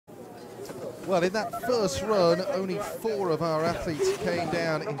Well, in that first run, only 4 of our athletes came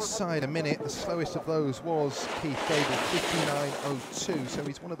down inside a minute. The slowest of those was Keith Gabel, 59.02, so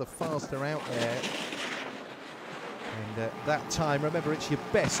he's one of the faster out there. And that time, remember, it's your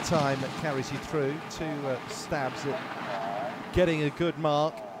best time that carries you through. 2 stabs at getting a good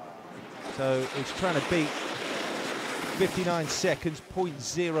mark. So he's trying to beat 59 seconds,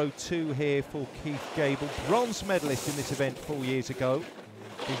 0.02 here for Keith Gabel. Bronze medalist in this event 4 years ago.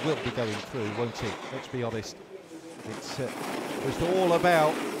 He will be going through, won't he? Let's be honest. It's just all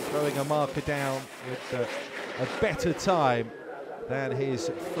about throwing a marker down with a better time than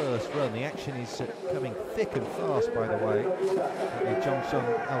his first run. The action is coming thick and fast, by the way, at the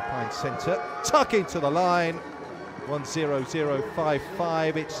PyeongChang Alpine Centre. Tuck into the line,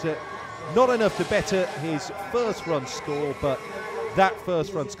 1:00.55. It's not enough to better his first run score, but that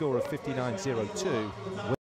first run score of 59.02